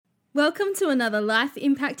Welcome to another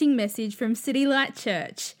life-impacting message from City Light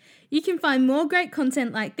Church. You can find more great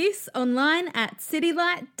content like this online at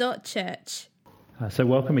citylight.church. So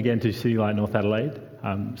welcome again to City Light North Adelaide.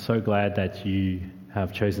 I'm so glad that you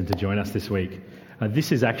have chosen to join us this week.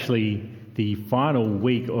 This is actually the final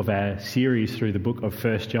week of our series through the book of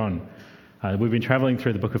 1 John. We've been travelling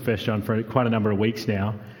through the book of 1 John for quite a number of weeks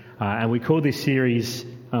now, and we call this series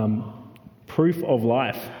Proof of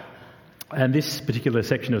Life. And this particular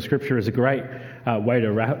section of Scripture is a great way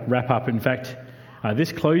to wrap up. In fact,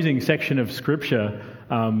 this closing section of Scripture,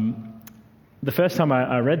 the first time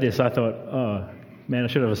I read this, I thought, oh, man, I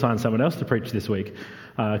should have assigned someone else to preach this week,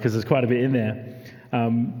 because there's quite a bit in there,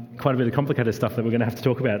 quite a bit of complicated stuff that we're going to have to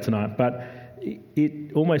talk about tonight. But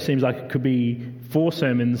it almost seems like it could be 4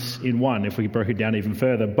 sermons in one if we broke it down even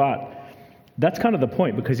further. But that's kind of the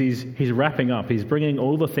point, because he's wrapping up. He's bringing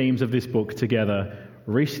all the themes of this book together,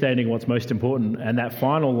 restating what's most important, and that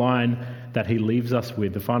final line that he leaves us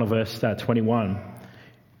with, the final verse 21,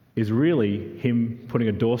 is really him putting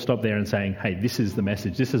a doorstop there and saying, hey, this is the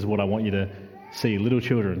message, this is what I want you to see. Little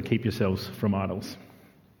children, keep yourselves from idols.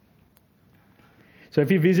 So if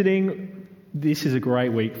you're visiting, this is a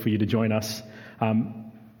great week for you to join us.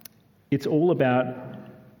 It's all about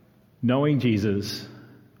knowing Jesus,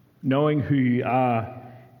 knowing who you are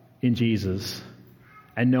in Jesus,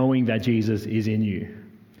 and knowing that Jesus is in you.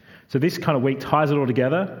 So this kind of week ties it all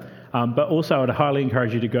together, but also I'd highly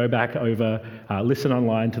encourage you to go back over, listen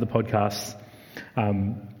online to the podcasts.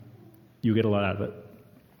 You'll get a lot out of it.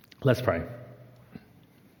 Let's pray.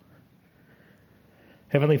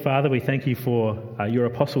 Heavenly Father, we thank you for your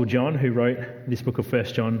Apostle John, who wrote this book of 1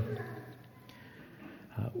 John.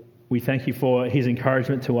 We thank you for his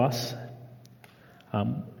encouragement to us.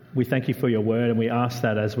 We thank you for your word, and we ask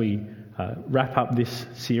that as we wrap up this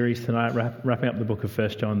series tonight, wrapping up the book of 1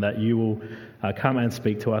 John, that you will come and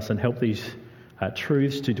speak to us and help these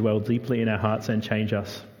truths to dwell deeply in our hearts and change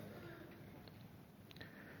us.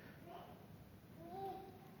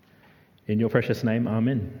 In your precious name,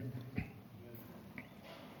 amen.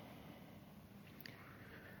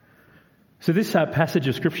 So this passage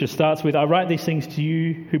of Scripture starts with, I write these things to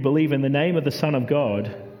you who believe in the name of the Son of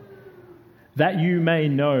God, that you may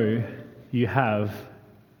know you have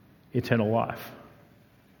eternal life.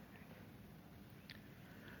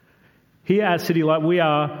 Here at City Light, we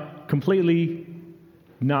are completely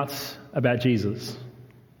nuts about Jesus.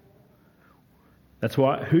 That's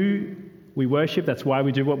who we worship. That's why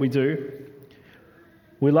we do what we do.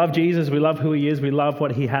 We love Jesus. We love who he is. We love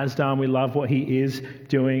what he has done. We love what he is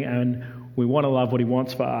doing, and we want to love what he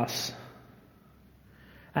wants for us.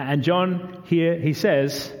 And John here, he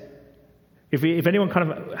says, If anyone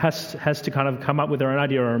kind of has to kind of come up with their own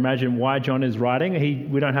idea or imagine why John is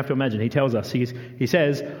writing, we don't have to imagine. He tells us. He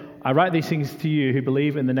says, I write these things to you who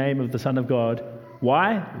believe in the name of the Son of God.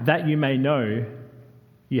 Why? That you may know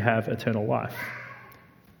you have eternal life.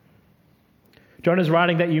 John is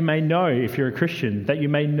writing that you may know, if you're a Christian, that you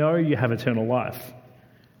may know you have eternal life.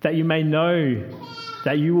 That you may know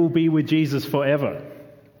that you will be with Jesus forever.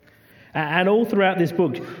 And all throughout this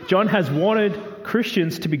book, John has wanted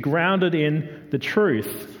Christians to be grounded in the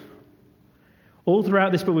truth. All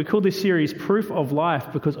throughout this book, we call this series Proof of Life,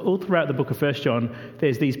 because all throughout the book of 1 John,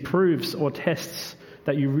 there's these proofs or tests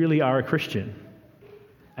that you really are a Christian.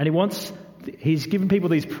 And he's given people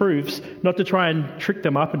these proofs not to try and trick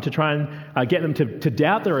them up and to try and get them to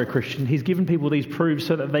doubt they're a Christian. He's given people these proofs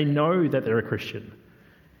so that they know that they're a Christian.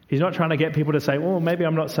 He's not trying to get people to say, well, maybe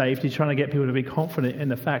I'm not saved. He's trying to get people to be confident in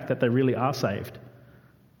the fact that they really are saved.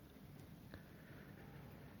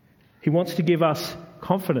 He wants to give us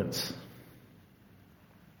confidence.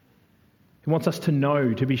 He wants us to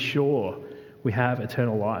know, to be sure we have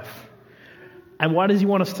eternal life. And why does he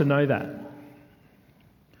want us to know that?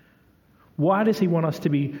 Why does he want us to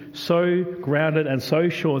be so grounded and so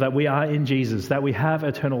sure that we are in Jesus, that we have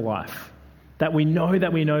eternal life, that we know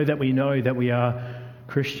that we know that we know that we are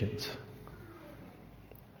Christians?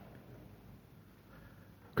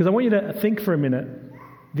 Because I want you to think for a minute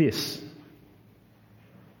this.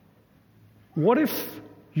 What if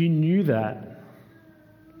you knew that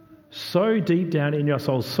so deep down in your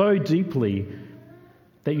soul, so deeply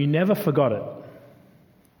that you never forgot it?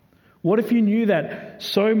 What if you knew that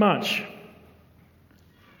so much,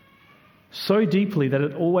 so deeply that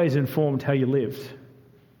it always informed how you lived?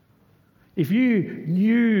 If you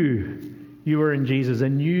knew you were in Jesus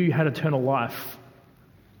and knew you had eternal life,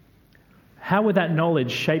 how would that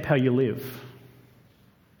knowledge shape how you live?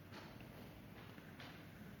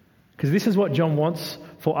 Because this is what John wants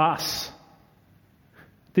for us.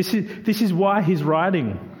 This is why he's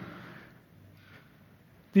writing.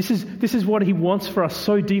 This is what he wants for us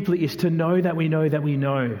so deeply, is to know that we know that we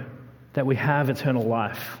know that we have eternal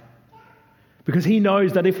life. Because he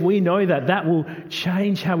knows that if we know that, that will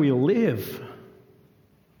change how we live.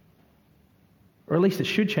 Or at least it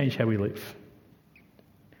should change how we live.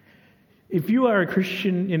 If you are a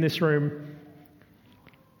Christian in this room,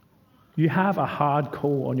 you have a hard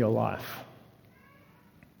call on your life.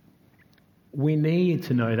 We need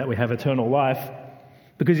to know that we have eternal life,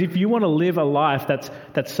 because if you want to live a life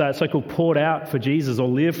that's so-called poured out for Jesus, or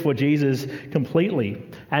live for Jesus completely,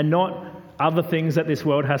 and not other things that this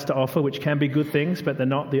world has to offer, which can be good things, but they're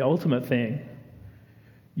not the ultimate thing,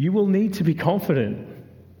 you will need to be confident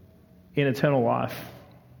in eternal life.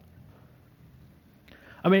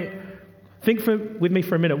 I mean, think with me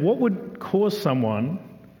for a minute. What would cause someone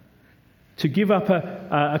to give up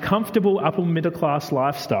a comfortable upper middle class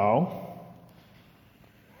lifestyle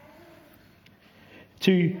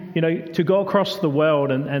to go across the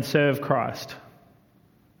world and serve Christ?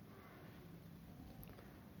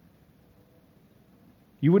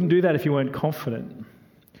 You wouldn't do that if you weren't confident.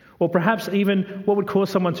 Or perhaps even what would cause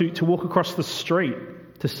someone to walk across the street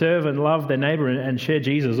to serve and love their neighbour and share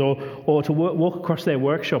Jesus, or to walk across their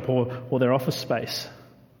workshop or their office space?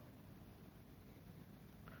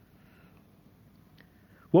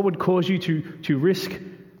 What would cause you to risk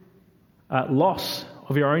loss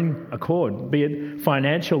of your own accord, be it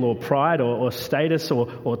financial or pride or status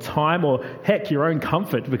or time, or heck, your own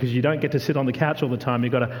comfort, because you don't get to sit on the couch all the time,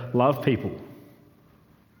 you've got to love people?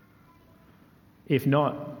 If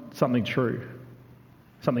not, something true,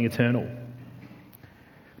 something eternal.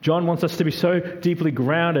 John wants us to be so deeply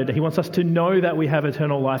grounded. He wants us to know that we have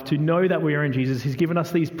eternal life, to know that we are in Jesus. He's given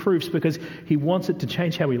us these proofs because he wants it to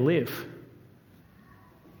change how we live.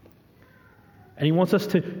 And he wants us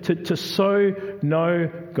to so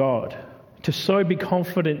know God, to so be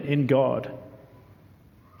confident in God,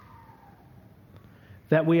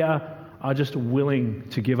 that we are just willing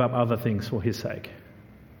to give up other things for his sake.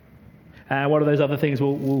 What are those other things?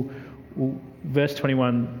 We'll verse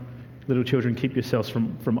 21, little children, keep yourselves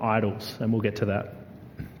from idols, and we'll get to that.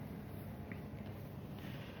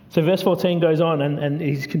 So verse 14 goes on, and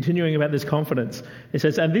he's continuing about this confidence. It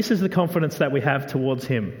says, and this is the confidence that we have towards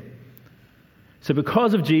him. So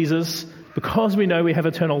because of Jesus, because we know we have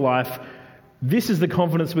eternal life, this is the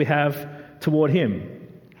confidence we have toward him,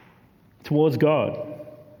 towards God.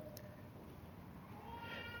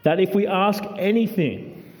 That if we ask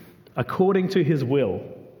anything according to his will,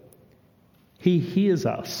 he hears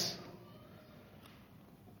us.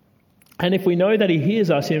 And if we know that he hears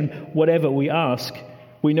us in whatever we ask,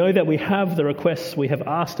 we know that we have the requests we have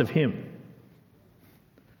asked of him.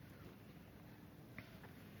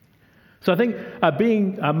 So I think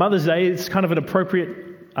being Mother's Day is kind of an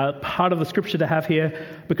appropriate part of the scripture to have here,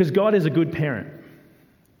 because God is a good parent.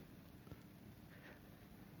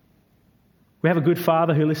 We have a good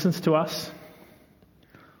Father who listens to us.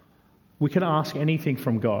 We can ask anything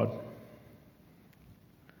from God.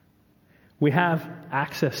 We have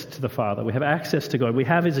access to the Father. We have access to God. We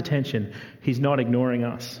have his attention. He's not ignoring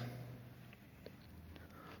us.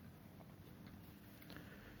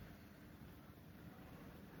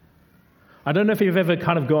 I don't know if you've ever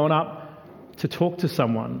kind of gone up to talk to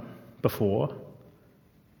someone before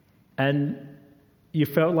and you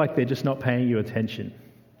felt like they're just not paying you attention.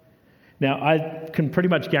 Now, I can pretty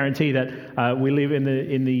much guarantee that we live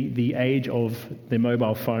in the age of the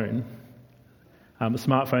mobile phone,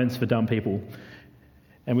 smartphones for dumb people.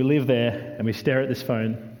 And we live there and we stare at this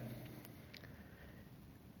phone.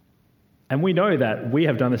 And we know that we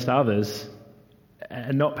have done this to others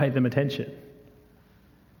and not paid them attention.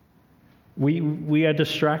 We are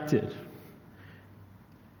distracted.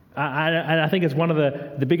 And I think it's one of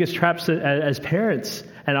the biggest traps as parents,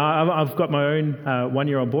 and I've got my own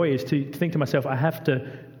 1-year-old boy, is to think to myself, I have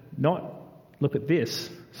to not look at this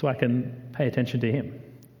so I can pay attention to him.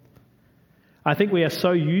 I think we are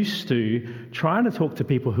so used to trying to talk to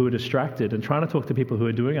people who are distracted and trying to talk to people who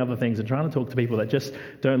are doing other things and trying to talk to people that just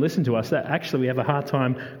don't listen to us, that actually we have a hard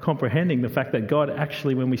time comprehending the fact that God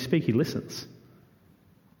actually, when we speak, he listens.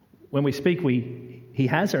 When we speak, he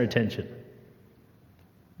has our attention.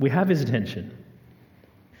 We have his attention.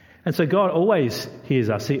 And so God always hears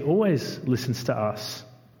us. He always listens to us.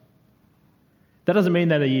 That doesn't mean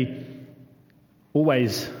that he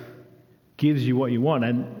always gives you what you want.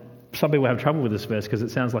 And some people have trouble with this verse because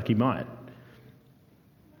it sounds like he might.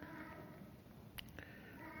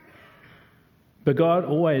 But God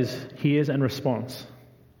always hears and responds.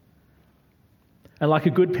 And like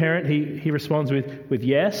a good parent, he responds with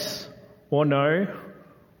yes or no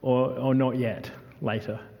or not yet,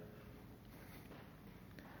 later.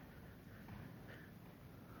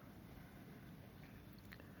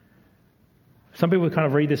 Some people kind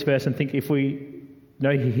of read this verse and think if we know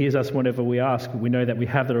he hears us whenever we ask, we know that we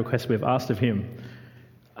have the request we've asked of him.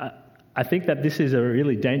 I think that this is a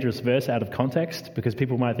really dangerous verse out of context, because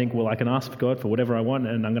people might think, well, I can ask God for whatever I want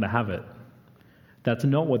and I'm going to have it. That's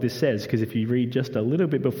not what this says, because if you read just a little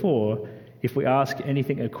bit before, if we ask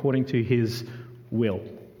anything according to his will.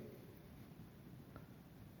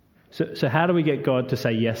 So how do we get God to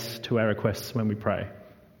say yes to our requests when we pray?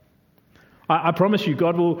 I promise you,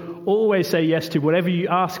 God will always say yes to whatever you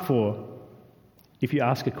ask for if you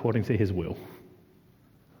ask according to his will.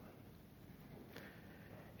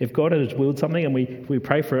 If God has willed something and we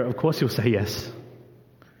pray for it, of course he'll say yes.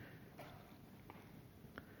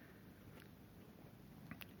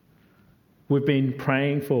 We've been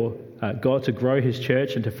praying for God to grow his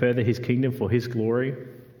church and to further his kingdom for his glory.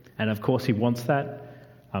 And of course he wants that.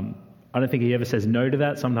 I don't think he ever says no to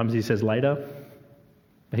that. Sometimes he says later.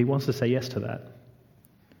 But he wants to say yes to that.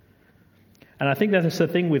 And I think that's the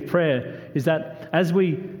thing with prayer, is that as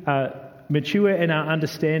we mature in our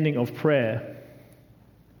understanding of prayer,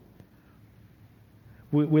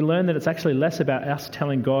 we learn that it's actually less about us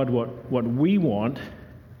telling God what we want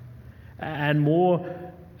and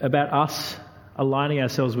more about us aligning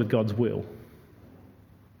ourselves with God's will.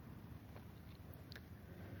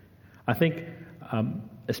 I think,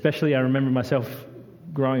 especially I remember myself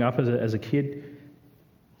growing up as a kid,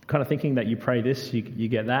 kind of thinking that you pray this, you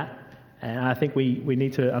get that. And I think we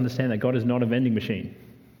need to understand that God is not a vending machine.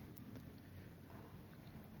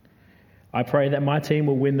 I pray that my team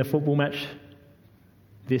will win the football match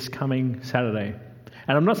this coming Saturday.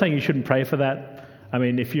 And I'm not saying you shouldn't pray for that. I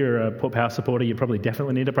mean, if you're a Port Power supporter, you probably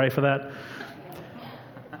definitely need to pray for that.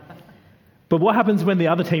 But what happens when the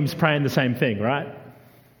other team's praying the same thing, right?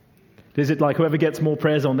 Is it like whoever gets more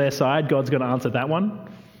prayers on their side, God's going to answer that one?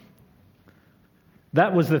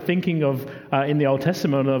 That was the thinking of in the Old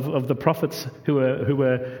Testament of the prophets who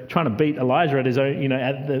were trying to beat Elijah at his own,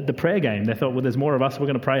 at the prayer game. They thought, well, there's more of us. We're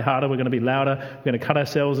going to pray harder. We're going to be louder. We're going to cut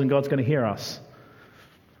ourselves, and God's going to hear us.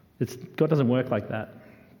 God doesn't work like that.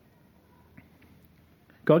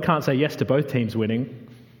 God can't say yes to both teams winning,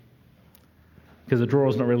 because a draw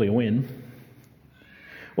is not really a win.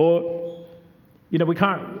 Or, we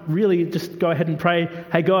can't really just go ahead and pray,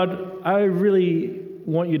 hey, God, I really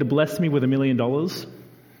want you to bless me with $1 million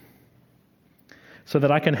so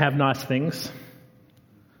that I can have nice things.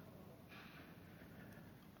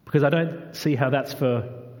 Because I don't see how that's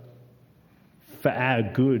for our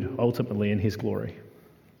good, ultimately, in his glory.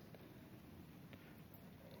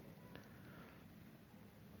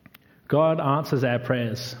 God answers our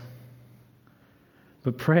prayers.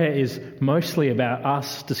 But prayer is mostly about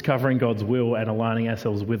us discovering God's will and aligning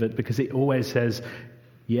ourselves with it, because he always says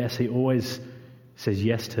yes. He always says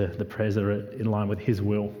yes to the prayers that are in line with his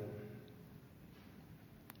will.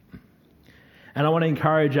 And I want to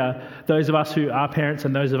encourage those of us who are parents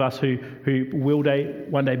and those of us who will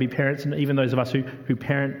one day be parents, and even those of us who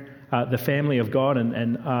parent the family of God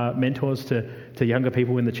and are mentors to younger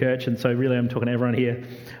people in the church. And so really I'm talking to everyone here.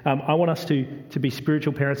 I want us to be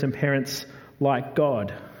spiritual parents and parents like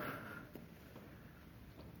God.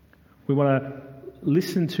 We want to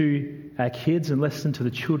listen to our kids and listen to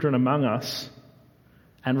the children among us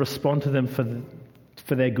and respond to them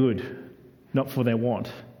for their good, not for their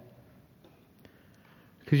want.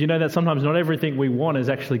 Because that sometimes not everything we want is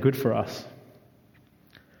actually good for us.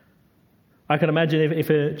 I can imagine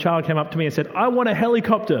if a child came up to me and said, I want a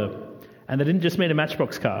helicopter, and they didn't just mean a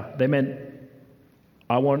Matchbox car, they meant,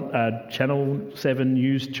 I want a Channel 7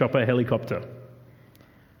 used chopper helicopter.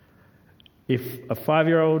 If a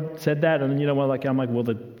 5-year-old said that, and I'm like, well,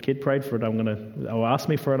 the kid prayed for it, or asked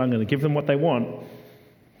me for it, I'm going to give them what they want.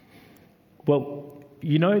 Well,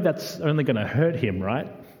 that's only going to hurt him,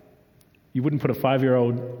 right? You wouldn't put a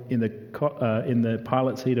 5-year-old in the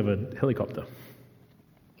pilot seat of a helicopter.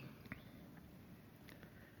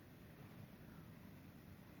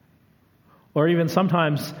 Or even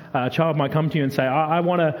sometimes a child might come to you and say, I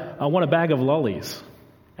want a bag of lollies.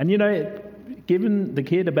 And giving the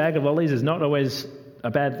kid a bag of lollies is not always a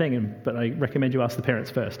bad thing, but I recommend you ask the parents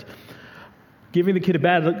first. Giving the kid a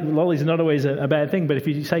bag of lollies is not always a bad thing, but if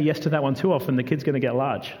you say yes to that one too often, the kid's going to get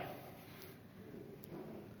large.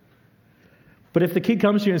 But if the kid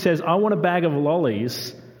comes to you and says, I want a bag of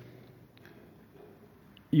lollies,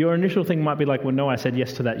 your initial thing might be like, well, no, I said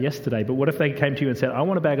yes to that yesterday. But what if they came to you and said, I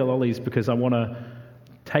want a bag of lollies because I want to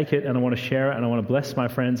take it and I want to share it and I want to bless my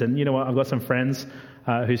friends. And you know what? I've got some friends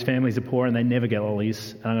whose families are poor and they never get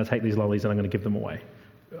lollies. And I'm going to take these lollies and I'm going to give them away.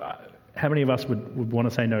 How many of us would want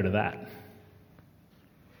to say no to that?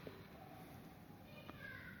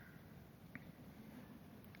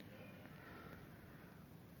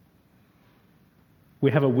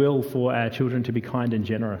 We have a will for our children to be kind and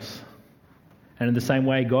generous. And in the same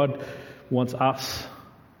way, God wants us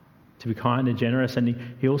to be kind and generous, and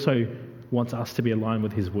He also wants us to be aligned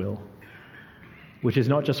with His will, which is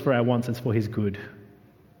not just for our wants, it's for His good.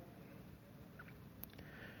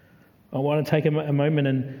 I want to take a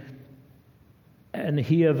moment and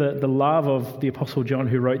hear the love of the Apostle John,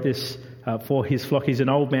 who wrote this for his flock. He's an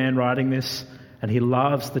old man writing this, and he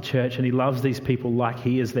loves the church, and he loves these people like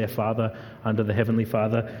he is their Father under the Heavenly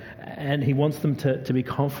Father, and he wants them to be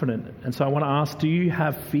confident. And so I want to ask, do you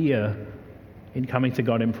have fear in coming to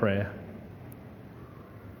God in prayer?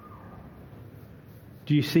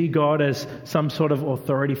 Do you see God as some sort of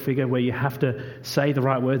authority figure where you have to say the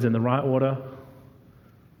right words in the right order,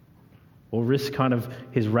 or risk kind of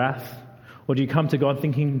His wrath? Or do you come to God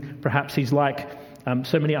thinking perhaps He's like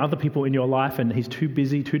so many other people in your life, and He's too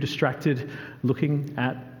busy, too distracted, looking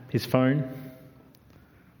at His phone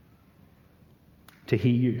to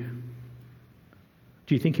hear you?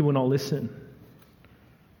 Do you think He will not listen?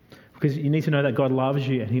 Because you need to know that God loves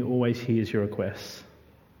you, and He always hears your requests.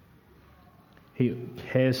 He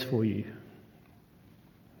cares for you.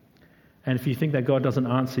 And if you think that God doesn't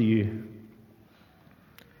answer you,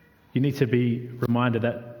 you need to be reminded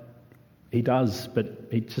that He does, but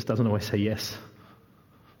He just doesn't always say yes.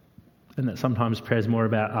 And that sometimes prayer is more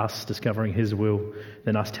about us discovering His will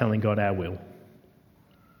than us telling God our will.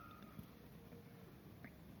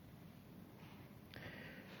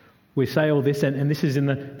 We say all this, and this is in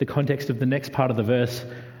the context of the next part of the verse.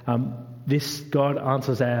 This God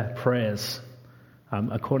answers our prayers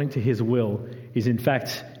according to His will is in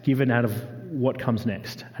fact given out of what comes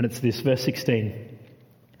next. And it's this, verse 16.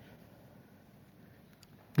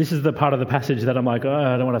 This is the part of the passage that I'm like,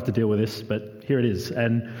 I don't want to have to deal with this, but here it is.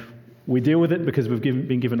 And we deal with it because we've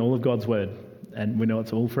been given all of God's word, and we know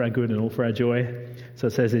it's all for our good and all for our joy. So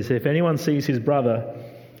it says this: if anyone sees his brother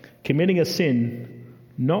committing a sin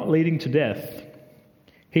not leading to death,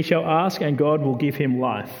 he shall ask, and God will give him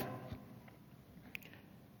life.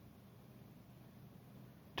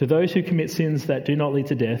 To those who commit sins that do not lead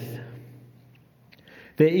to death,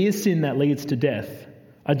 there is sin that leads to death.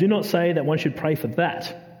 I do not say that one should pray for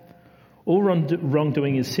that. All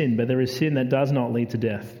wrongdoing is sin, but there is sin that does not lead to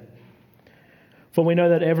death. For we know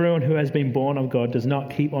that everyone who has been born of God does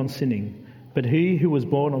not keep on sinning, but he who was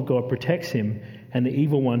born of God protects him, and the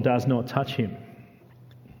evil one does not touch him.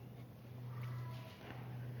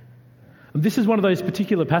 This is one of those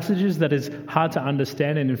particular passages that is hard to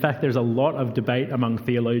understand, and in fact there's a lot of debate among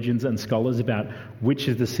theologians and scholars about which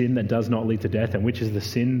is the sin that does not lead to death and which is the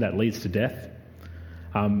sin that leads to death.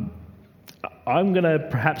 I'm going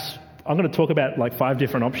to talk about like 5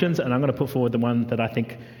 different options, and I'm going to put forward the one that I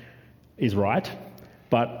think is right,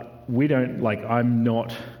 but I'm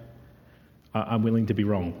willing to be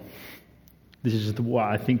wrong. This is just what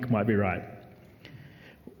I think might be right.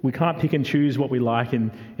 We can't pick and choose what we like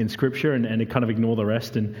in Scripture and kind of ignore the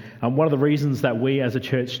rest. And one of the reasons that we as a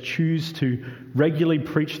church choose to regularly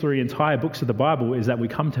preach through entire books of the Bible is that we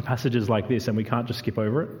come to passages like this and we can't just skip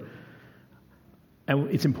over it. And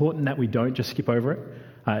it's important that we don't just skip over it,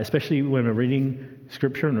 especially when we're reading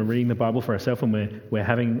Scripture and we're reading the Bible for ourselves and we're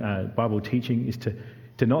having Bible teaching, is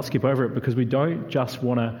to not skip over it, because we don't just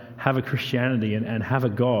want to have a Christianity and have a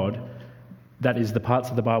God that is the parts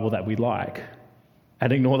of the Bible that we like,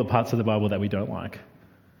 and ignore the parts of the Bible that we don't like.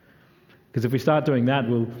 Because if we start doing that,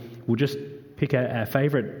 we'll just pick our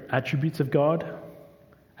favourite attributes of God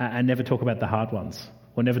and never talk about the hard ones,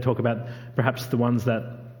 or never talk about perhaps the ones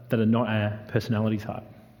that are not our personality type.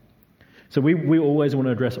 So we always want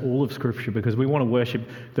to address all of Scripture because we want to worship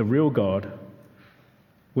the real God.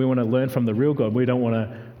 We want to learn from the real God. We don't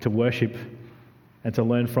want to worship and to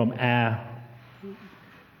learn from our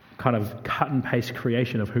kind of cut and paste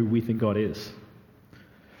creation of who we think God is.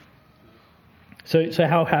 So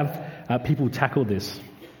how have people tackled this?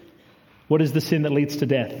 What is the sin that leads to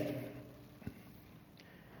death?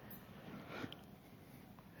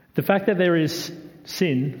 The fact that there is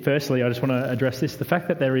sin, firstly, I just want to address this. The fact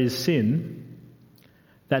that there is sin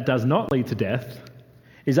that does not lead to death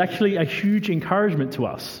is actually a huge encouragement to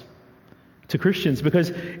us, to Christians, because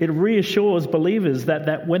it reassures believers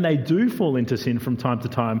that when they do fall into sin from time to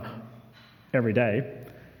time, every day,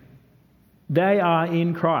 they are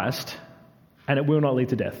in Christ and it will not lead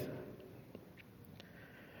to death.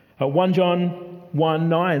 1 John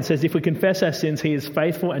 1:9 says, if we confess our sins, he is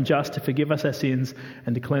faithful and just to forgive us our sins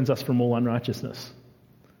and to cleanse us from all unrighteousness.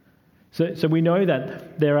 So we know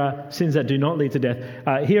that there are sins that do not lead to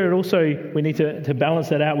death. Here also we need to balance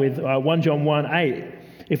that out with 1 John 1:8.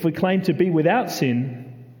 If we claim to be without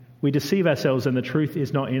sin, we deceive ourselves and the truth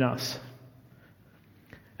is not in us.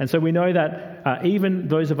 And so we know that even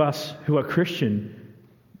those of us who are Christian,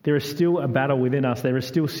 there is still a battle within us. There is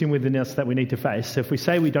still sin within us that we need to face. So if we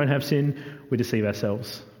say we don't have sin, we deceive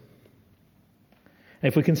ourselves.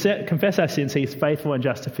 And if we confess our sins, he is faithful and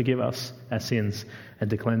just to forgive us our sins and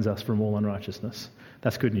to cleanse us from all unrighteousness.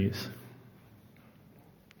 That's good news.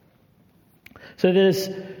 So there's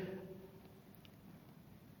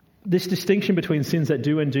this distinction between sins that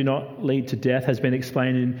do and do not lead to death has been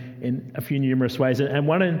explained in a few numerous ways. And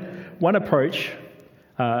one approach,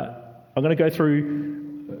 I'm going to go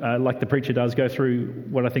through, like the preacher does, go through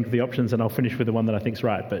what I think of the options, and I'll finish with the one that I think is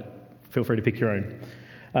right, but feel free to pick your own.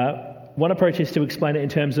 One approach is to explain it in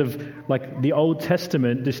terms of, like, the Old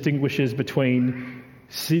Testament distinguishes between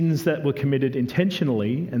sins that were committed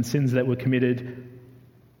intentionally and sins that were committed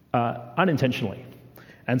unintentionally.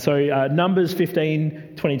 And so Numbers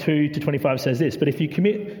 15:22-25 says this: "But if you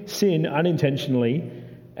commit sin unintentionally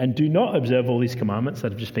and do not observe all these commandments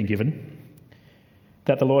that have just been given,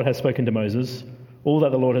 that the Lord has spoken to Moses, all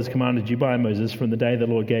that the Lord has commanded you by Moses from the day the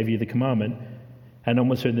Lord gave you the commandment, and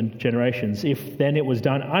onwards through the generations, if then it was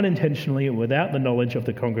done unintentionally without the knowledge of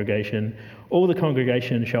the congregation, all the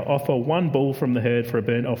congregation shall offer one bull from the herd for a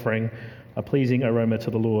burnt offering, a pleasing aroma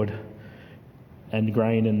to the Lord, and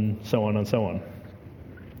grain," and so on and so on.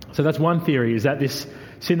 So that's one theory, is that this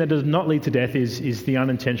sin that does not lead to death is the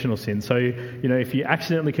unintentional sin. So, if you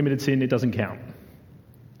accidentally committed sin, it doesn't count.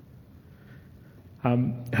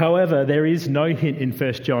 However, there is no hint in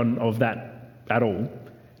 1 John of that at all.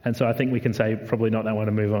 And so I think we can say probably not that one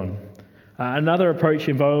and move on. Another approach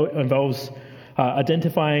involves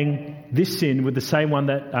identifying this sin with the same one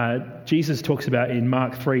that Jesus talks about in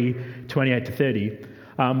Mark 3:28-30.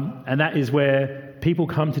 And that is where people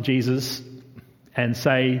come to Jesus and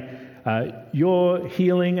say, you're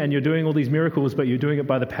healing and you're doing all these miracles, but you're doing it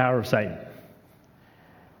by the power of Satan.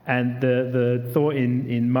 And the thought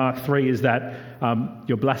in Mark 3 is that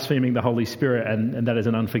you're blaspheming the Holy Spirit, and that is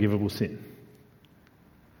an unforgivable sin.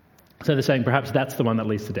 So they're saying perhaps that's the one that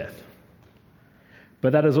leads to death.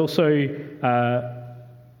 But that is also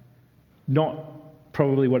not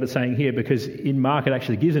probably what it's saying here, because in Mark it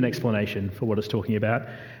actually gives an explanation for what it's talking about.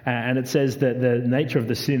 And it says that the nature of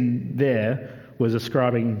the sin there was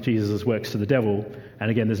ascribing Jesus' works to the devil. And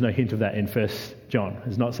again, there's no hint of that in 1 John.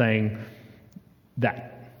 It's not saying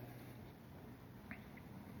that.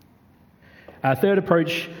 Our third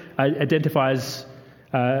approach identifies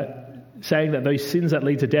saying that those sins that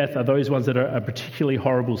lead to death are those ones that are particularly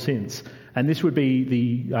horrible sins. And this would be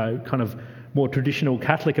the kind of more traditional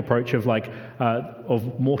Catholic approach of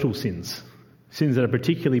of mortal sins that are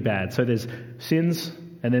particularly bad. So there's sins,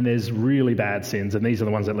 and then there's really bad sins, and these are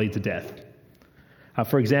the ones that lead to death.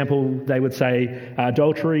 For example, they would say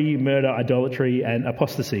adultery, murder, idolatry, and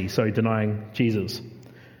apostasy, so denying Jesus.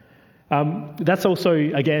 That's also,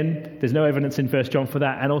 again, there's no evidence in 1 John for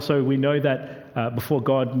that. And also we know that before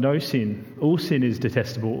God, no sin, all sin is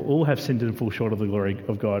detestable. All have sinned and fall short of the glory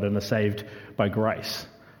of God and are saved by grace,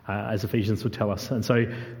 as Ephesians would tell us. And so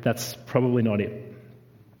that's probably not it.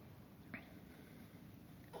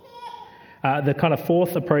 The kind of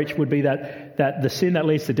fourth approach would be that the sin that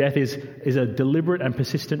leads to death is a deliberate and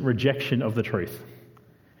persistent rejection of the truth.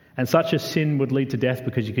 And such a sin would lead to death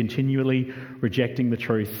because you're continually rejecting the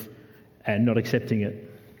truth and not accepting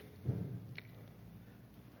it.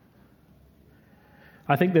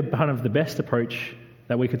 I think the kind of the best approach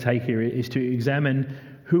that we could take here is to examine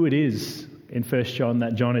who it is in 1 John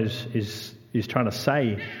that John is trying to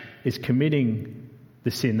say is committing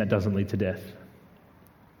the sin that doesn't lead to death.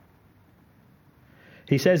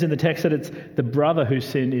 He says in the text that it's the brother whose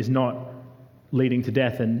sin is not leading to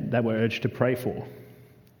death and that we're urged to pray for.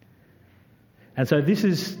 And so this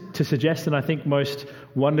is to suggest, and I think most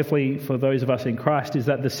wonderfully for those of us in Christ, is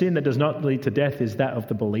that the sin that does not lead to death is that of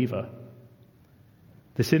the believer.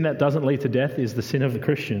 The sin that doesn't lead to death is the sin of the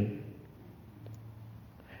Christian.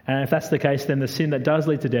 And if that's the case, then the sin that does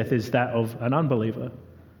lead to death is that of an unbeliever.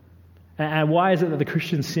 And why is it that the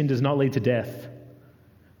Christian sin does not lead to death?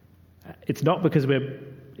 It's not because we're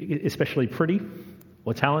especially pretty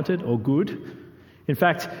or talented or good. In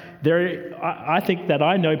fact, I think that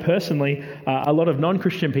I know personally a lot of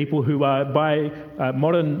non-Christian people who are, by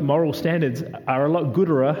modern moral standards, are a lot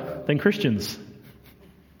gooder than Christians.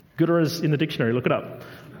 Gooder is in the dictionary, look it up.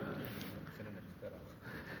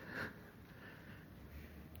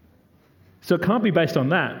 So it can't be based on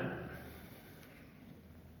that.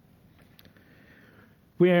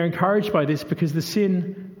 We are encouraged by this because the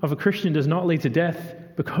sin of a Christian does not lead to death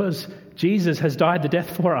because Jesus has died the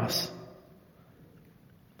death for us.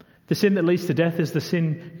 The sin that leads to death is the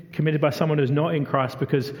sin committed by someone who's not in Christ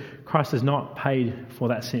because Christ has not paid for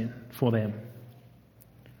that sin for them.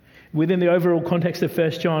 Within the overall context of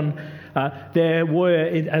 1 John, there were,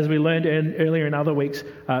 as we learned earlier in other weeks,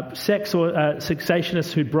 sects or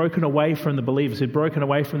cessationists who'd broken away from the believers, who'd broken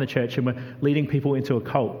away from the church and were leading people into a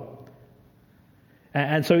cult.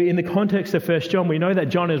 And so in the context of 1 John, we know that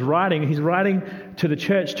John is writing. He's writing to the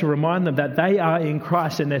church to remind them that they are in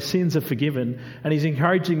Christ and their sins are forgiven. And he's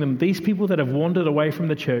encouraging them, these people that have wandered away from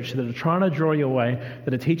the church, that are trying to draw you away,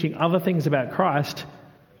 that are teaching other things about Christ,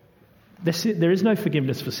 there is no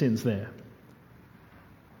forgiveness for sins there.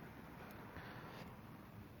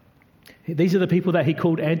 These are the people that he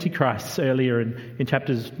called antichrists earlier in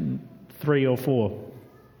chapters 3 or 4,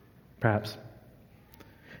 perhaps.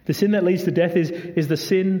 The sin that leads to death is the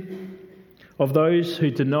sin of those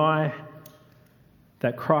who deny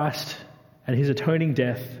that Christ and his atoning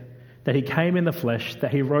death, that he came in the flesh,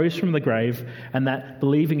 that he rose from the grave, and that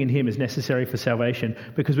believing in him is necessary for salvation,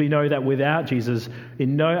 because we know that without Jesus,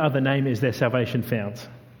 in no other name is there salvation found.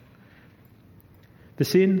 The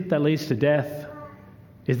sin that leads to death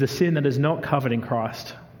is the sin that is not covered in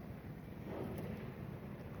Christ.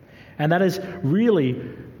 And that is really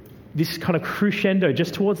this kind of crescendo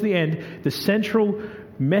just towards the end. The central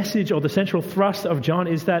message or the central thrust of John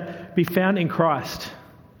is that be found in Christ.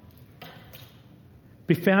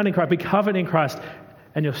 Be found in Christ, be covered in Christ,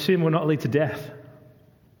 and your sin will not lead to death.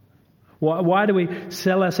 Why do we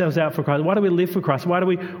sell ourselves out for Christ? Why do we live for Christ? Why do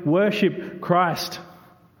we worship Christ?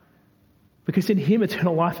 Because in him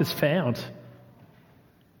eternal life is found.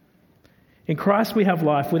 In Christ we have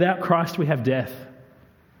life. Without Christ we have death.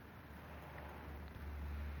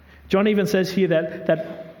 John even says here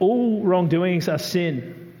that all wrongdoings are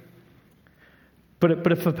sin.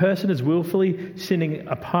 But if a person is willfully sinning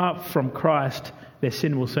apart from Christ, their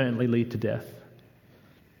sin will certainly lead to death.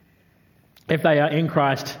 If they are in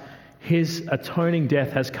Christ, his atoning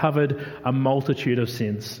death has covered a multitude of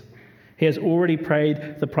sins. He has already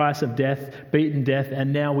paid the price of death, beaten death,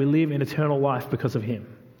 and now we live in eternal life because of him.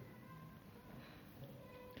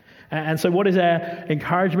 And so what is our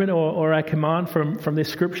encouragement or our command from this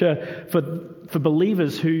scripture for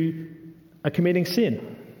believers who are committing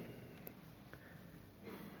sin?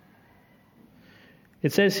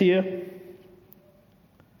 It says here,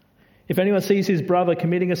 if anyone sees his brother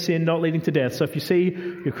committing a sin not leading to death, so if you see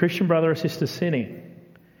your Christian brother or sister sinning,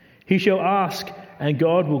 he shall ask and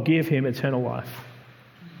God will give him eternal life.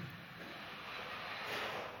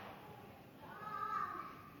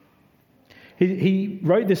 He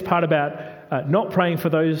wrote this part about not praying for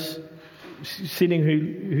those sinning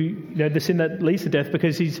who the sin that leads to death,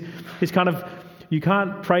 because he's kind of, you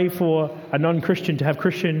can't pray for a non-Christian to have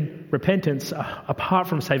Christian repentance apart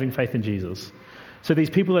from saving faith in Jesus. So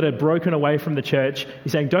these people that are broken away from the church,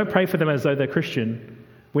 he's saying don't pray for them as though they're Christian.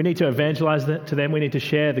 We need to evangelize to them. We need to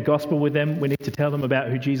share the gospel with them. We need to tell them about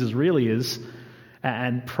who Jesus really is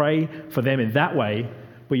and pray for them in that way.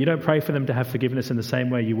 But you don't pray for them to have forgiveness in the same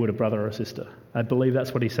way you would a brother or a sister. I believe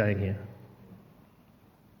that's what he's saying here.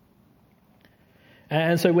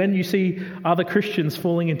 And so when you see other Christians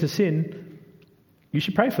falling into sin, you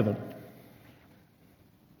should pray for them.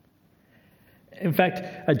 In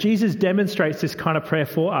fact, Jesus demonstrates this kind of prayer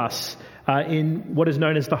for us in what is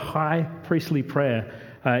known as the high priestly prayer.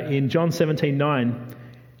 In John 17:9,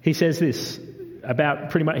 he says this about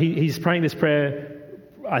pretty much, he's praying this prayer,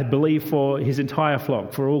 I believe, for his entire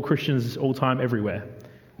flock, for all Christians, all time, everywhere.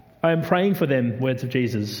 I am praying for them, words of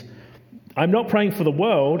Jesus. I'm not praying for the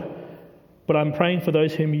world, but I'm praying for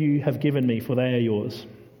those whom you have given me, for they are yours.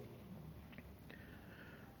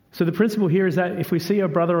 So the principle here is that if we see a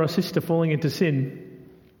brother or sister falling into sin,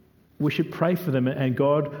 we should pray for them and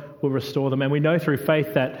God will restore them. And we know through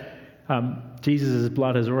faith that Jesus'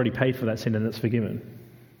 blood has already paid for that sin and it's forgiven.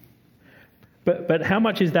 But how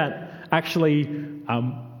much is that actually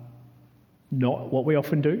not what we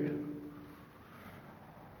often do?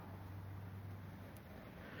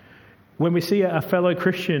 When we see a fellow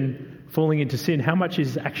Christian falling into sin, how much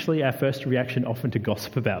is actually our first reaction often to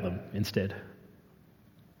gossip about them instead?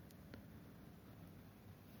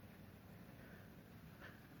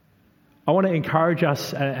 I want to encourage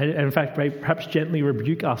us, and in fact perhaps gently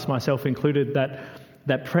rebuke us, myself included,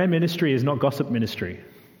 that prayer ministry is not gossip ministry.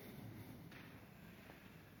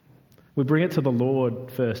 We bring it to the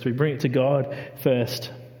Lord first. We bring it to God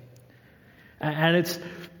first. And it's,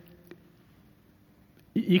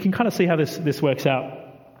 you can kind of see how this works out.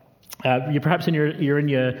 You're perhaps you're in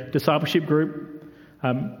your discipleship group.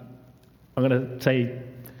 I'm going to say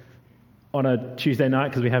on a Tuesday night,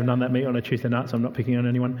 because we have none that meet on a Tuesday night, so I'm not picking on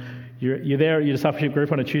anyone. You're there at your discipleship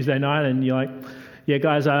group on a Tuesday night, and you're like, yeah,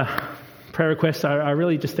 guys, prayer requests. I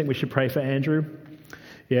really just think we should pray for Andrew.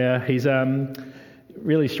 Yeah, he's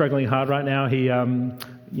really struggling hard right now.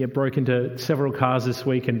 broke into several cars this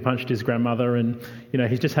week and punched his grandmother, and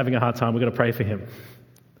he's just having a hard time. We've got to pray for him.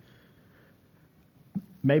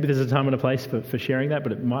 Maybe there's a time and a place for sharing that,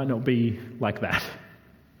 but it might not be like that.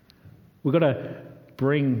 We've got to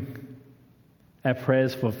bring our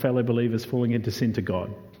prayers for fellow believers falling into sin to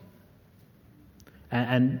God.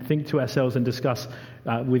 And think to ourselves and discuss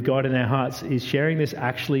with God in our hearts, is sharing this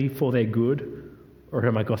actually for their good, or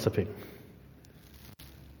am I gossiping?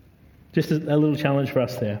 Just a little challenge for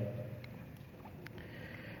us there.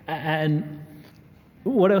 And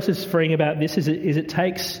what else is freeing about this is it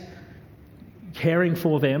takes caring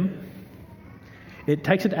for them. It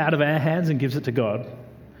takes it out of our hands and gives it to God.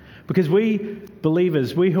 Because we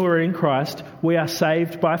believers, we who are in Christ, we are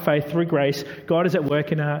saved by faith through grace. God is at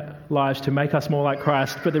work in our lives to make us more like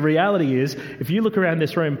Christ. But the reality is, if you look around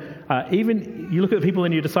this room, even you look at the people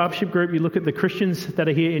in your discipleship group, you look at the Christians that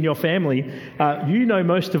are here in your family, you know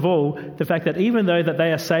most of all the fact that even though that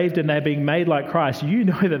they are saved and they're being made like Christ, you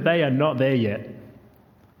know that they are not there yet.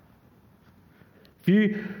 If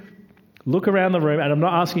you look around the room, and I'm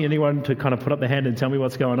not asking anyone to kind of put up their hand and tell me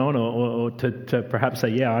what's going on, or to perhaps say,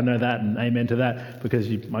 yeah, I know that, and amen to that, because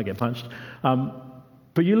you might get punched.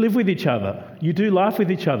 But you live with each other. You do life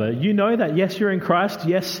with each other. You know that, yes, you're in Christ.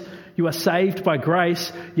 Yes, you are saved by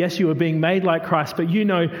grace. Yes, you are being made like Christ. But you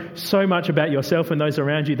know so much about yourself and those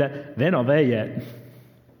around you that they're not there yet.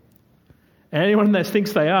 And anyone that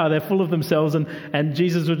thinks they are, they're full of themselves. And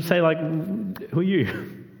Jesus would say, like, who are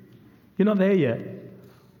you? You're not there yet.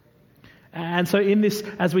 And so in this,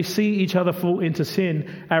 as we see each other fall into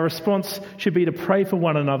sin, our response should be to pray for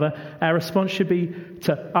one another. Our response should be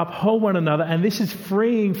to uphold one another. And this is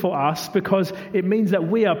freeing for us because it means that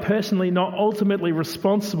we are personally not ultimately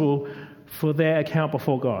responsible for their account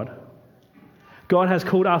before God. God has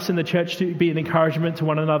called us in the church to be an encouragement to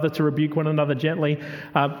one another, to rebuke one another gently,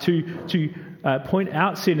 to point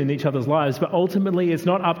out sin in each other's lives. But ultimately, it's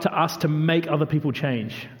not up to us to make other people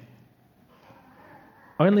change.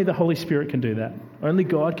 Only the Holy Spirit can do that. Only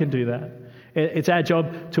God can do that. It's our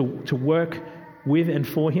job to work with and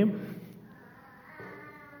for Him.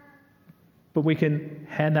 But we can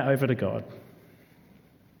hand that over to God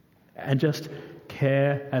and just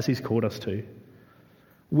care as He's called us to.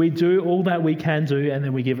 We do all that we can do, and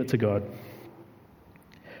then we give it to God.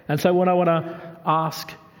 And so what I want to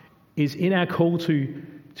ask is, in our call to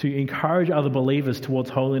encourage other believers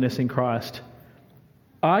towards holiness in Christ,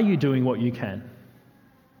 are you doing what you can?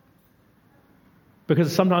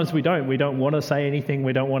 Because sometimes we don't. We don't want to say anything.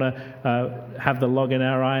 We don't want to have the log in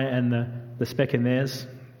our eye and the speck in theirs.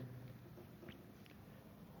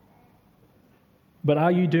 But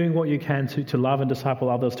are you doing what you can to love and disciple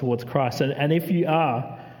others towards Christ? And if you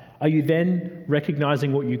are you then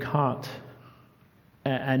recognizing what you can't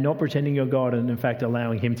and not pretending you're God, and in fact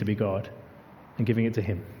allowing Him to be God and giving it to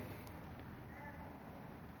Him?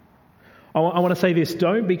 I want to say this: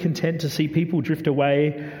 don't be content to see people drift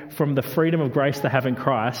away from the freedom of grace they have in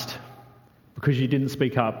Christ because you didn't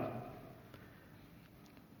speak up.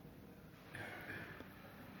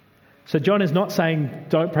 So John is not saying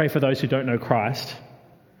don't pray for those who don't know Christ,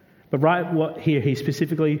 but what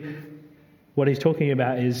he's talking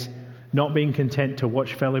about is not being content to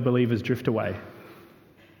watch fellow believers drift away.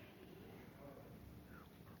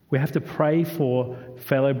 We have to pray for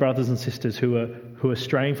fellow brothers and sisters who are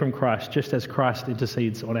straying from Christ, just as Christ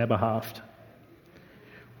intercedes on our behalf,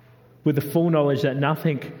 with the full knowledge that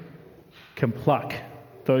nothing can pluck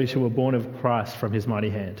those who are born of Christ from His mighty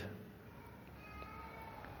hand.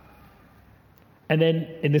 And then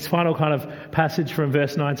in this final kind of passage from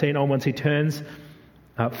verse 19 onwards, he turns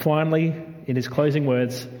finally in his closing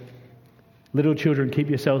words, "Little children, keep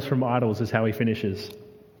yourselves from idols," is how he finishes.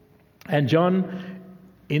 And John,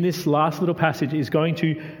 in this last little passage, is going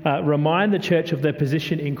to remind the church of their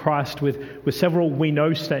position in Christ with several "we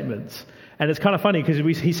know" statements. And it's kind of funny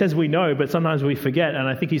because he says we know, but sometimes we forget. And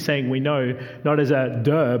I think he's saying we know, not as a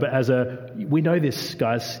duh, but as a, we know this,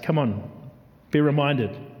 guys. Come on, be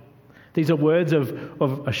reminded. These are words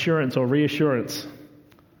of assurance or reassurance.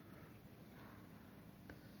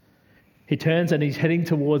 He turns and he's heading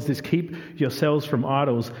towards this keep yourselves from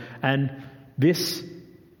idols. And this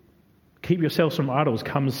keep yourselves from idols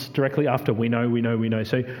comes directly after we know.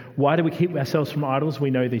 So why do we keep ourselves from idols?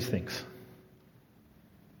 We know these things.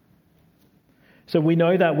 So we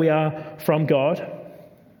know that we are from God,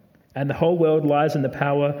 and the whole world lies in the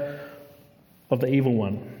power of the evil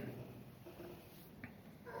one.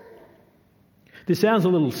 This sounds a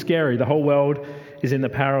little scary. The whole world is in the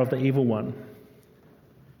power of the evil one.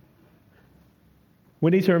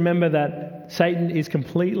 We need to remember that Satan is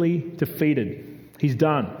completely defeated. He's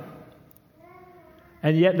done.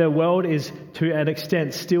 And yet the world is, to an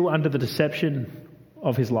extent, still under the deception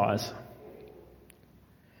of his lies.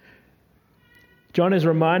 John is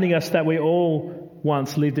reminding us that we all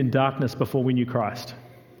once lived in darkness before we knew Christ.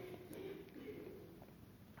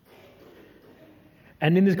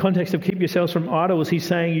 And in this context of keep yourselves from idols, he's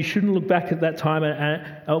saying you shouldn't look back at that time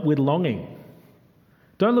with longing.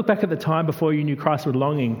 Don't look back at the time before you knew Christ with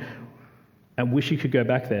longing and wish you could go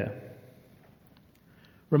back there.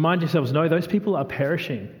 Remind yourselves, no, those people are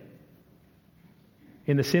perishing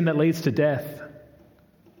in the sin that leads to death.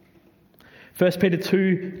 1 Peter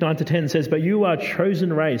 2, 9-10 says, "But you are a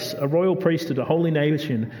chosen race, a royal priesthood, a holy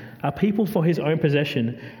nation, a people for his own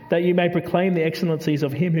possession, that you may proclaim the excellencies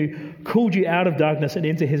of him who called you out of darkness and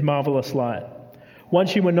into his marvelous light.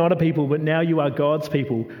 Once you were not a people, but now you are God's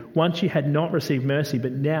people. Once you had not received mercy,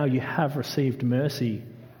 but now you have received mercy."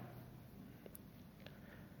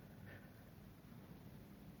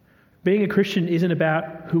 Being a Christian isn't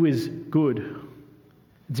about who is good.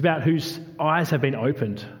 It's about whose eyes have been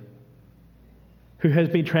opened, who has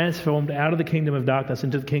been transformed out of the kingdom of darkness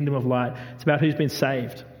into the kingdom of light. It's about who's been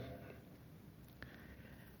saved.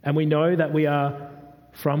 And we know that we are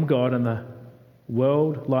from God, and the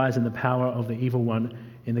world lies in the power of the evil one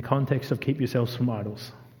in the context of keep yourselves from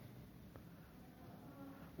idols.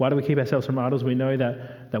 Why do we keep ourselves from idols? We know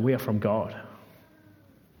that we are from God.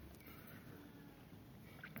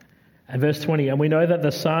 And verse 20, "And we know that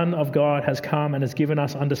the Son of God has come and has given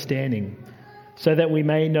us understanding, so that we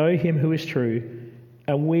may know him who is true,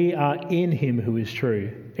 and we are in him who is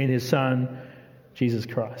true, in his Son, Jesus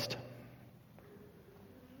Christ."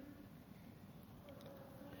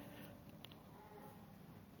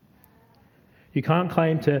 You can't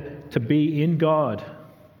claim to be in God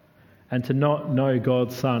and to not know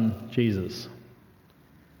God's Son, Jesus,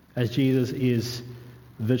 as Jesus is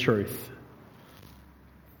the truth.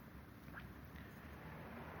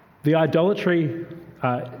 The idolatry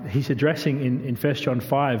he's addressing in 1 John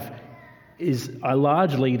 5 are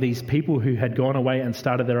largely these people who had gone away and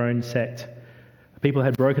started their own sect. People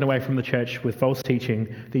had broken away from the church with false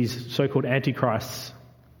teaching, these so-called antichrists.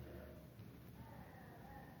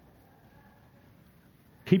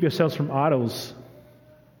 Keep yourselves from idols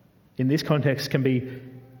in this context can be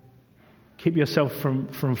keep yourself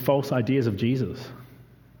from false ideas of Jesus.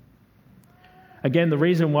 Again, the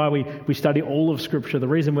reason why we study all of Scripture, the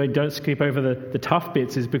reason we don't skip over the tough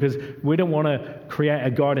bits is because we don't want to create a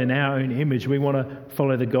God in our own image. We want to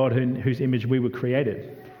follow the God in whose image we were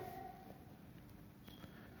created.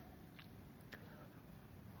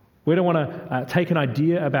 We don't want to take an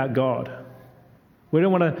idea about God. We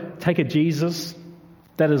don't want to take a Jesus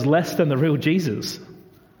that is less than the real Jesus.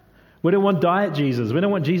 We don't want diet Jesus. We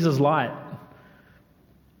don't want Jesus light.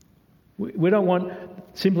 We don't want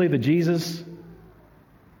simply the Jesus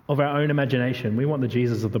of our own imagination. We want the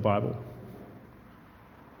Jesus of the Bible.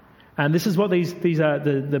 And this is what these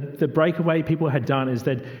the breakaway people had done, is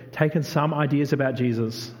they'd taken some ideas about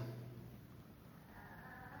Jesus,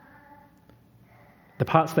 the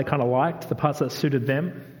parts they kind of liked, the parts that suited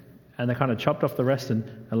them, and they kind of chopped off the rest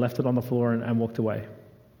and left it on the floor and walked away.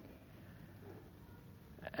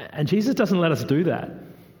 And Jesus doesn't let us do that.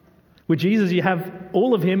 With Jesus, you have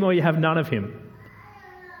all of him or you have none of him.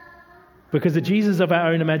 Because the Jesus of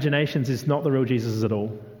our own imaginations is not the real Jesus at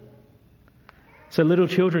all. So little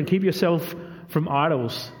children, keep yourself from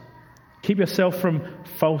idols. Keep yourself from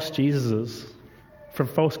false Jesuses, from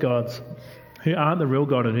false gods who aren't the real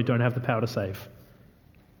God and who don't have the power to save.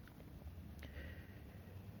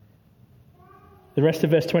 The rest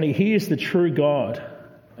of verse 20, he is the true God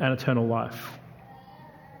and eternal life.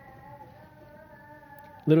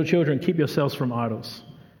 Little children, keep yourselves from idols.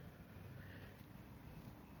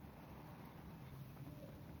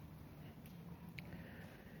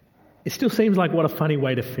 It still seems like what a funny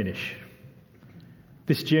way to finish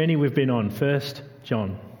this journey we've been on. 1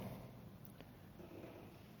 John.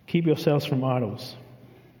 Keep yourselves from idols.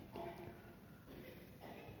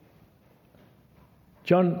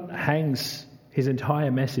 John hangs his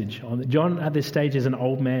entire message on. John at this stage is an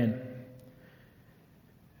old man.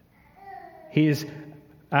 He is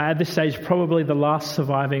at this stage probably the last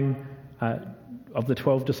surviving of the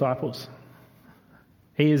 12 disciples.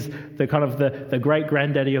 He is the kind of the great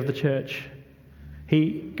granddaddy of the church.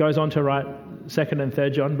 He goes on to write 2nd and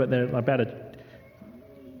 3rd John, but they're about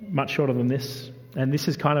much shorter than this. And this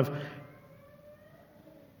is kind of,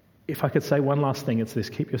 if I could say one last thing, it's this: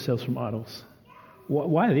 keep yourselves from idols.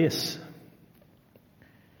 Why this?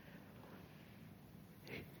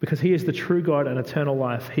 Because he is the true God and eternal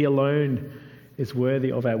life. He alone is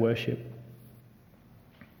worthy of our worship.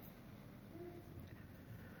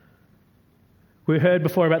 We heard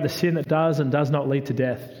before about the sin that does and does not lead to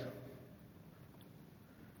death.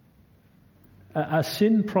 A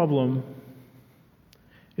sin problem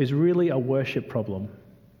is really a worship problem.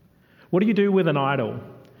 What do you do with an idol?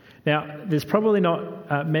 Now, there's probably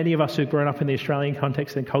not many of us who've grown up in the Australian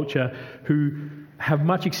context and culture who have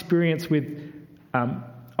much experience with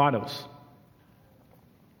idols.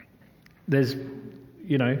 There's,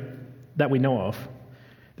 that we know of.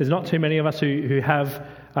 There's not too many of us who have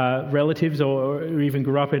relatives or even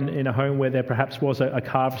grew up in a home where there perhaps was a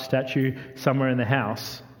carved statue somewhere in the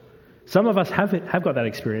house. Some of us have got that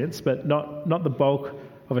experience, but not the bulk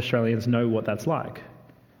of Australians know what that's like.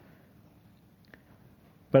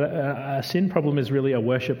 But a sin problem is really a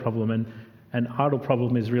worship problem, and an idol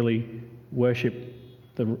problem is really worship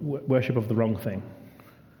of the wrong thing.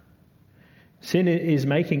 Sin is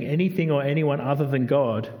making anything or anyone other than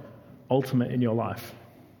God ultimate in your life.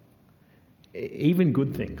 Even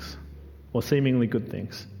good things, or seemingly good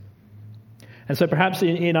things. And so perhaps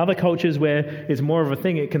in other cultures where it's more of a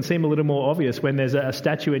thing, it can seem a little more obvious when there's a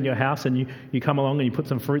statue in your house and you come along and you put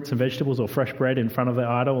some fruits and vegetables or fresh bread in front of the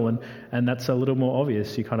idol, and that's a little more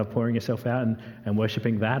obvious. You're kind of pouring yourself out and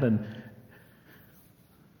worshipping that.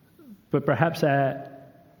 But perhaps our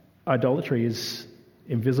idolatry is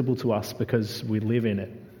invisible to us because we live in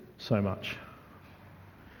it so much.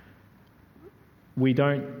 We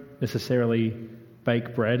don't necessarily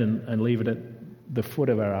bake bread and leave it at the foot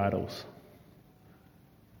of our idols.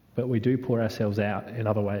 But we do pour ourselves out in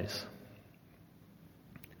other ways.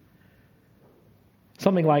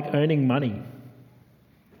 Something like earning money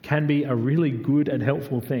can be a really good and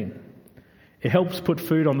helpful thing. It helps put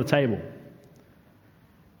food on the table.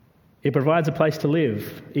 It provides a place to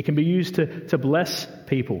live. It can be used to bless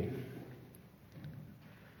people.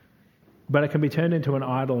 But it can be turned into an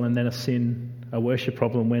idol and then a sin, a worship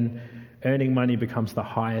problem, when earning money becomes the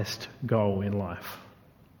highest goal in life.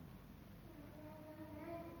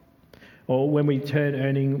 Or when we turn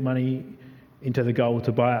earning money into the goal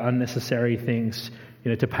to buy unnecessary things,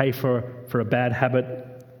 to pay for a bad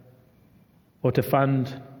habit, or to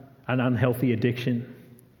fund an unhealthy addiction,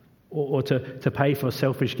 or to pay for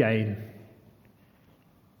selfish gain.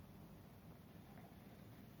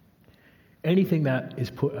 Anything that is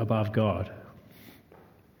put above God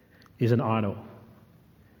is an idol.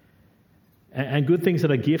 And good things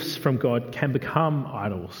that are gifts from God can become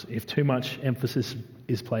idols if too much emphasis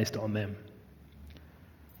is placed on them.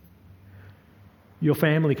 Your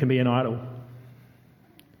family can be an idol.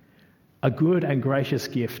 A good and gracious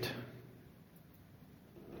gift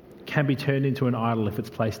can be turned into an idol if it's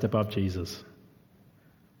placed above Jesus.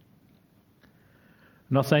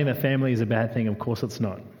 I'm not saying that family is a bad thing, of course it's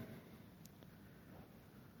not.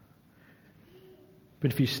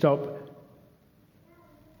 But if you stop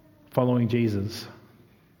following Jesus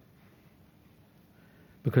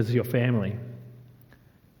because of your family,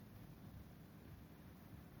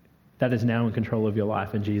 that is now in control of your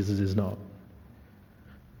life and Jesus is not.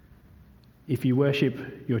 If you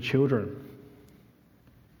worship your children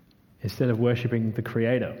instead of worshipping the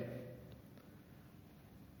Creator,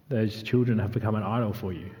 those children have become an idol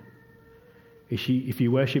for you. If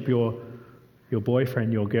you worship your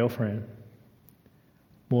boyfriend, your girlfriend,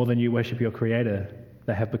 more than you worship your Creator,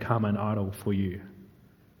 they have become an idol for you.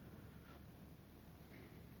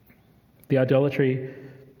 The idolatry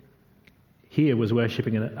here was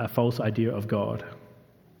worshipping a false idea of God.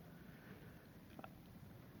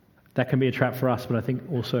 That can be a trap for us, but I think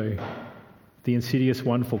also the insidious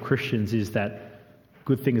one for Christians is that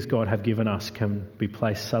good things God have given us can be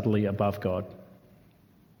placed subtly above God.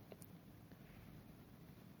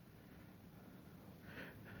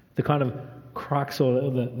 The kind of crux or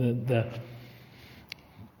the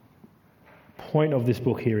point of this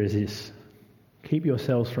book here is this: keep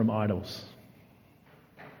yourselves from idols.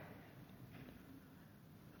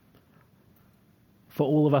 For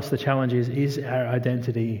all of us, the challenge is our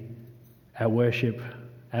identity, our worship,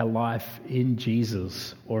 our life in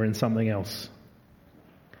Jesus or in something else?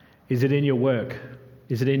 Is it in your work?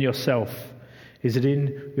 Is it in yourself? Is it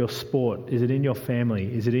in your sport? Is it in your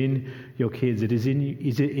family? Is it in your kids? Is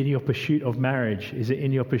it in your pursuit of marriage? Is it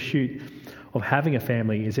in your pursuit of having a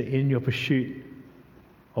family? Is it in your pursuit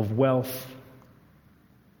of wealth?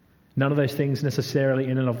 None of those things necessarily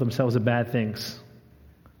in and of themselves are bad things,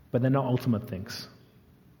 but they're not ultimate things.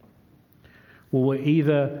 Well, we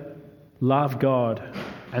either love God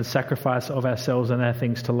and sacrifice of ourselves and our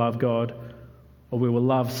things to love God, or we will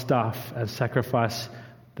love stuff and sacrifice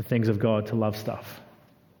the things of God to love stuff.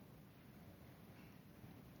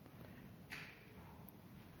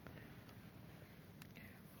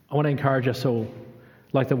 I want to encourage us all,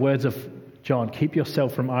 like the words of John, keep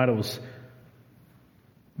yourself from idols.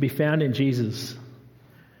 be found in Jesus.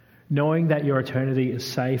 Knowing that your eternity is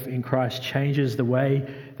safe in Christ changes the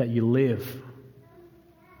way that you live.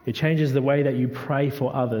 It changes the way that you pray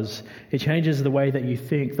for others. It changes the way that you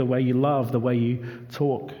think, the way you love, the way you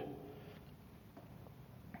talk.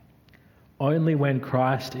 Only when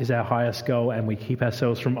Christ is our highest goal and we keep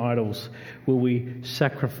ourselves from idols will we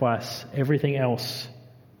sacrifice everything else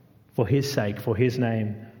for His sake, for His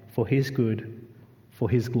name, for His good, for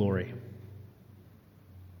His glory.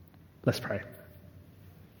 Let's pray.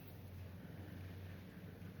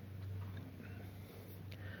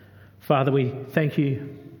 Father, we thank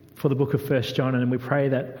you for the book of 1 John, and we pray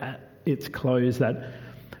that at its close that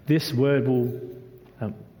this word will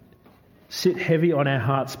sit heavy on our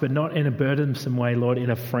hearts, but not in a burdensome way, Lord, in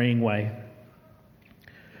a freeing way.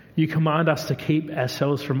 You command us to keep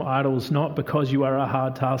ourselves from idols, not because you are a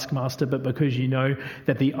hard taskmaster, but because you know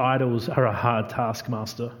that the idols are a hard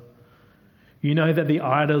taskmaster. You know that the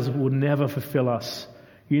idols will never fulfill us.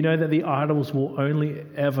 You know that the idols will only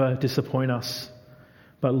ever disappoint us.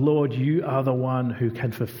 But Lord, you are the one who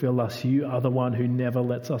can fulfill us. You are the one who never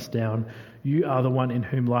lets us down. You are the one in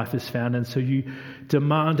whom life is found. And so you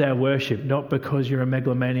demand our worship, not because you're a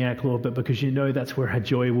megalomaniac, Lord, but because you know that's where our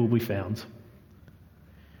joy will be found.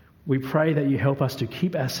 We pray that you help us to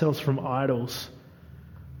keep ourselves from idols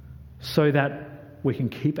so that we can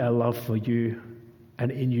keep our love for you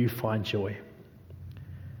and in you find joy.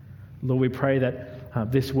 Lord, we pray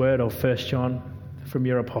that this word of 1 John from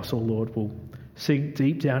your apostle, Lord, will sink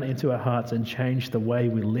deep down into our hearts and change the way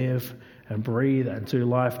we live and breathe and do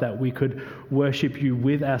life, that we could worship you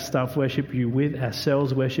with our stuff, worship you with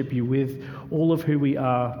ourselves, worship you with all of who we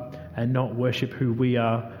are, and not worship who we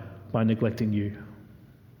are by neglecting you.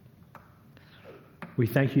 We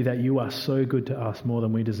thank you that you are so good to us, more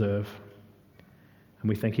than we deserve. And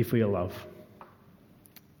we thank you for your love.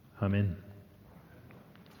 Amen.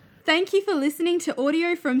 Thank you for listening to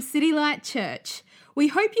audio from City Light Church. We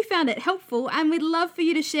hope you found it helpful, and we'd love for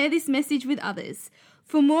you to share this message with others.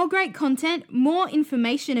 For more great content, more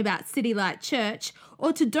information about City Light Church,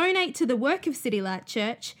 or to donate to the work of City Light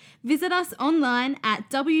Church, visit us online at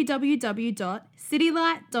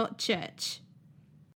www.citylight.church.